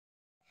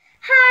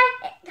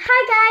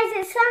Hi guys,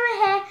 it's Summer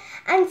here,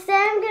 and today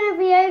I'm going to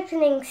be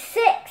opening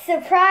 6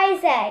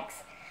 surprise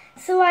eggs.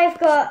 So I've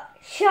got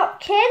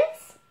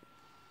Shopkins,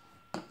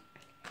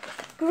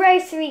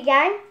 Grocery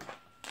Gang,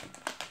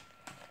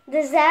 the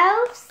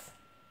Zelvs,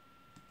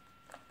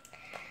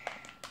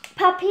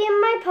 Puppy in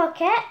My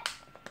Pocket,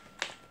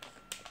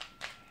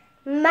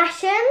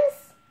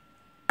 Mashins,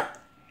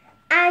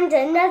 and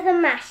another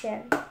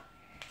Mashin.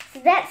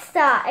 So let's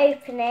start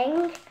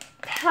opening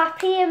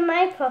Puppy in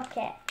My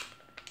Pocket.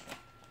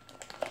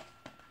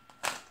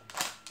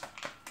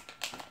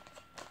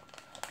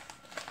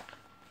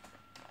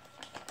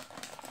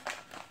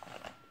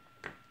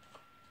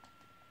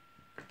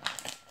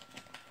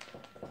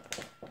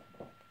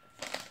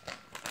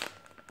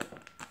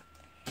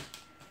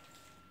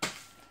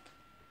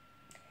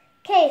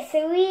 Okay,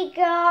 so we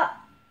got,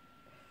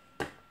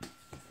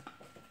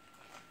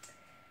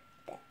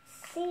 let's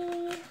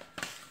see,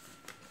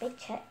 big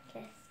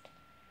checklist.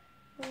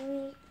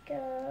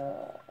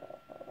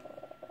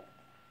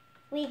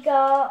 We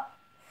got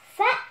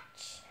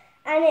Fetch,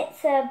 and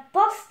it's a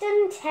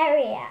Boston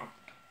Terrier.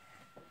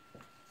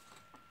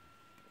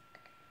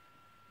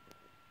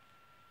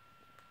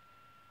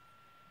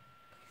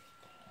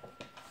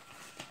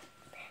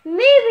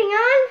 Moving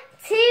on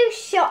to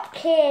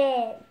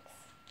Shopkins.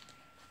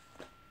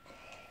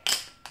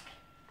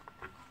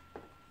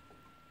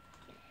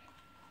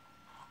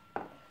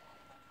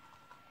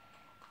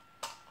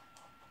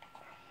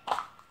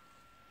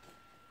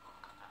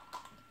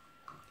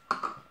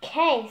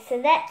 Okay, so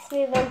let's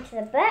move on to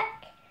the book,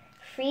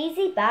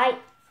 Freezy Bites.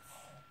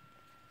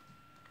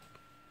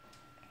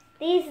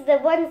 These are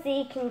the ones that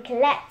you can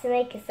collect to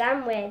make a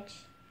sandwich.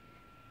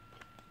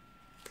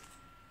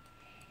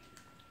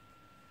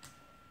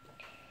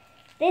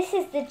 This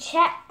is the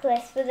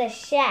checklist for the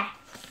chef.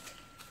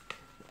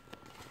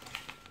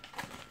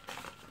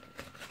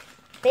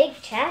 Big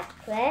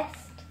checklist.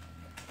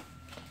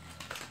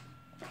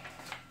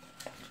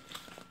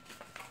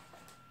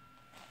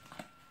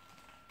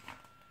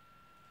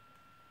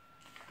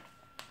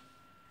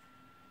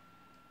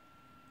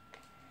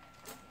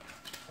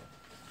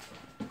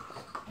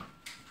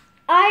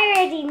 I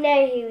already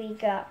know who we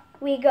got.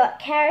 We got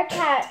Carrot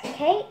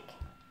Cake,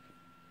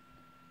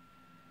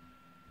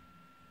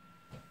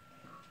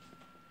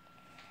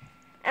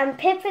 and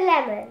Pippa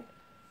Lemon.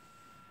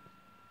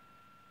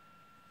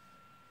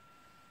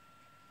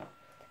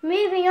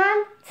 Moving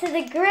on to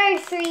the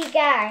Grocery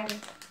Gang.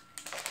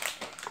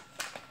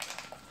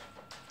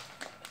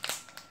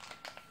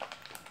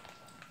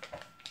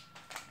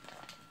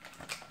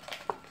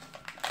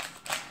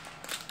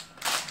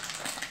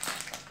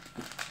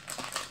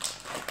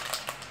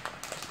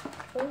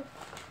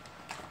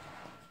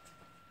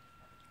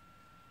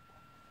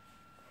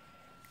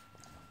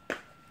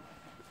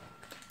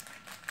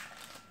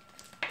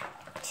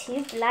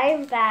 Two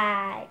blind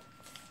bags.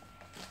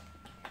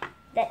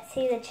 Let's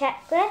see the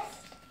checklist.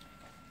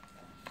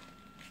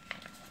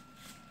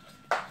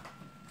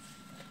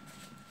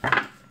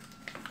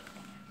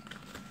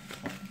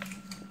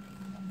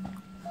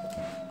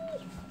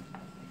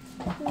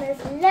 And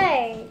there's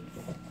loads.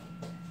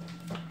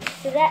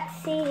 So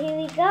let's see who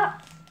we got.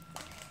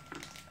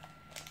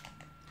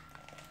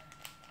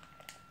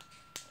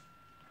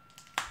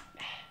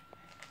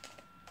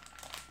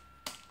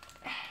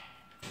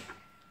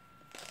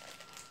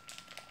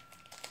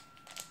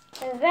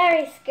 They're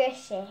very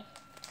squishy.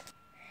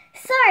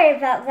 Sorry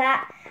about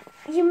that.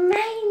 You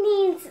may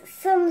need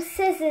some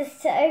scissors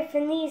to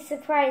open these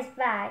surprise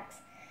bags.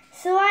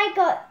 So I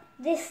got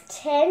this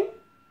tin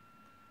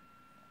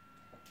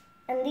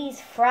and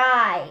these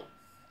fries.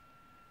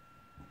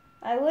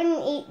 I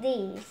wouldn't eat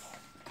these.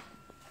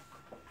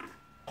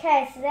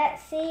 Okay, so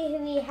let's see who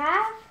we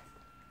have.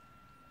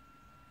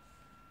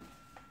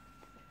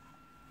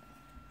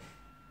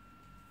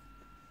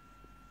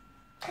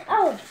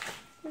 Oh,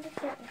 look at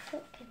the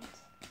Shopkins.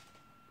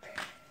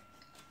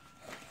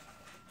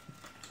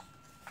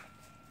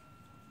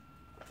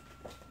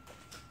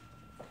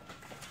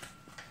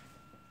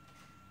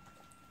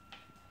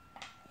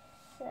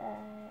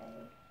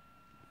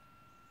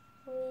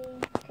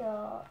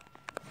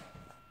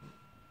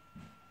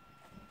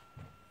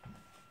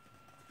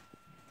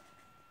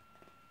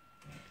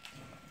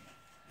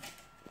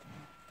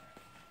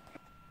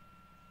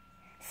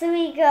 So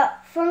we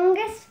got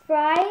fungus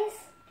fries.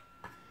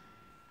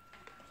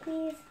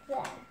 He's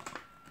there.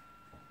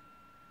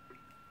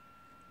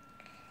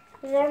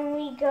 Then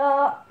we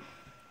got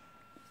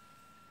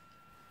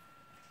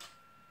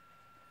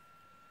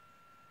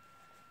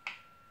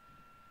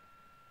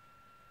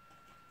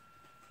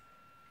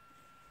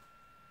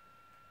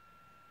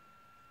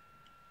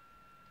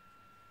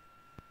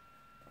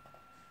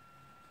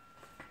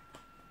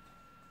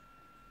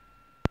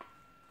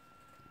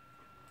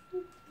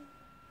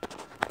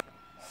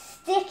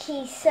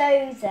sticky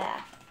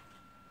soda.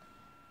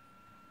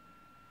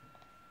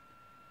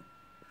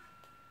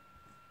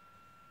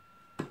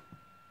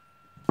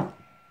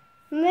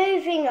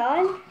 Moving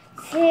on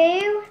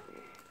to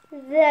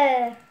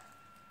the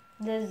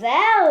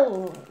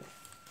zelvs.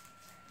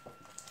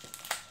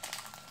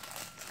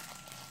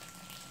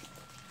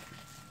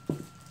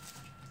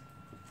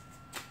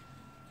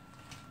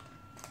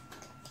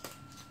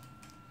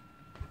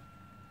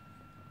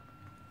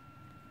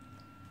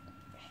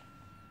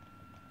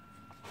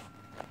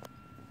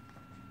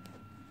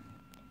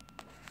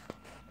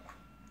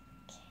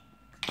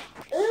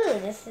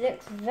 this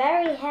looks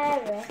very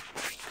hairy.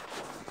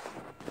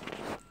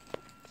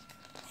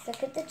 Let's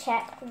look at the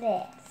check for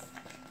this.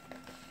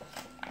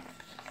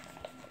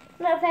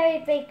 Not a very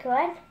big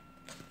one,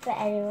 but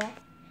anyway.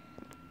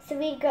 So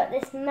we got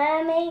this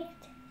mermaid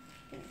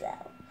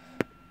zelv.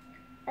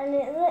 And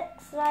it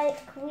looks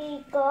like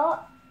we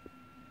got,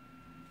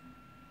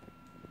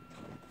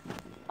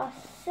 I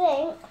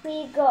think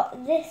we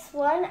got this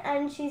one,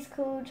 and she's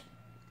called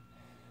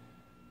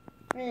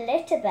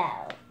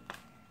Littlebell.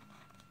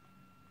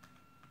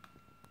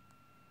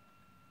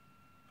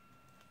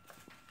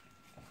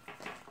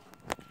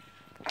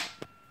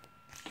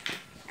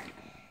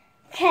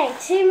 Okay,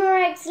 2 more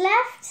eggs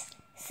left.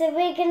 So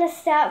we're going to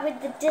start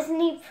with the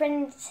Disney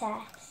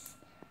Princess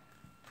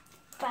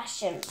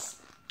fashions.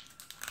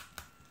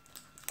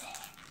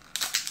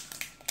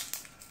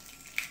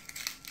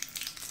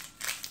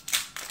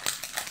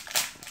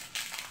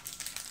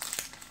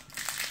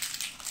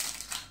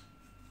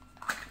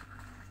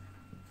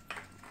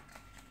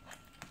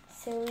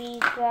 So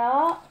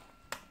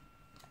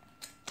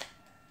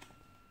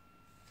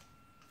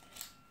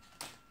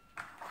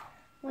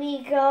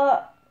we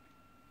got,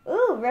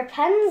 ooh,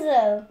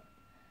 Rapunzel.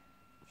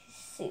 She's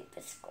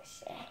super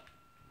squishy.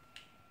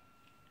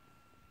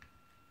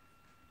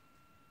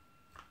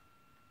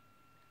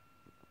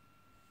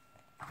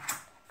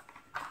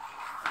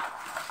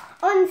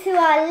 On to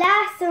our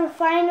last and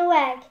final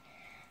egg.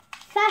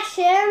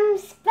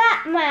 Fashion's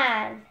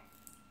Batman.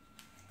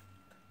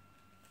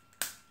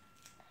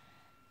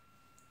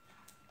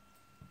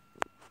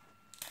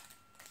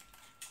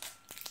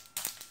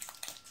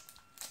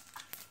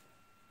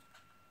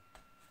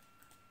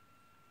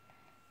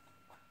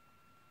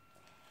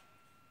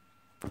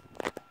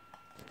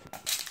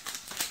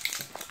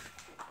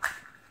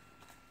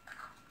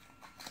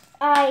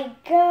 I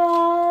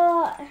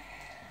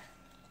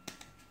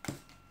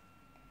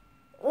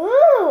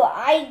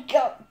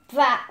got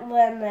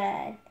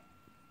Batwoman.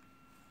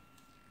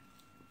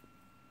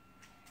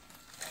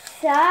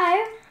 So,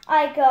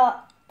 I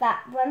got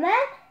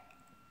Batwoman,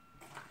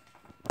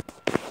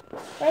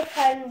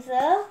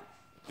 Rapunzel,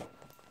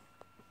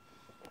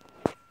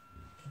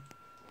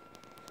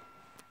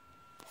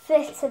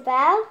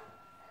 Littlebell,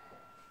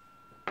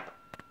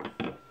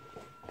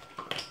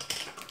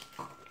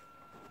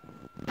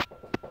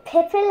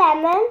 Pippa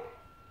Lemon,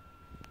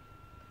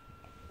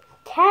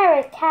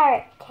 Carrot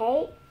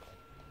Cake,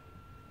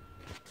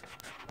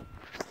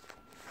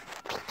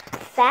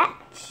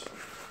 Fetch,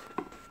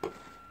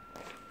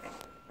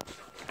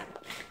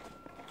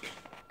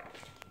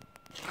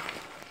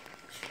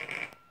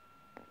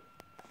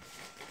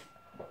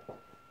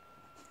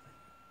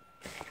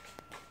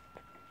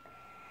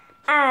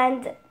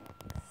 and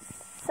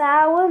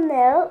Sour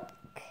Milk,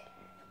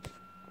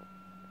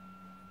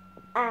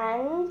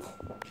 and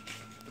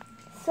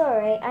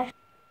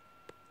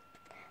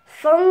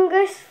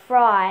Fungus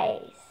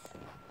Fries.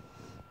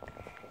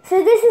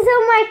 So this is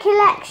all my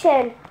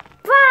collection.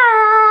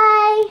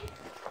 Bye!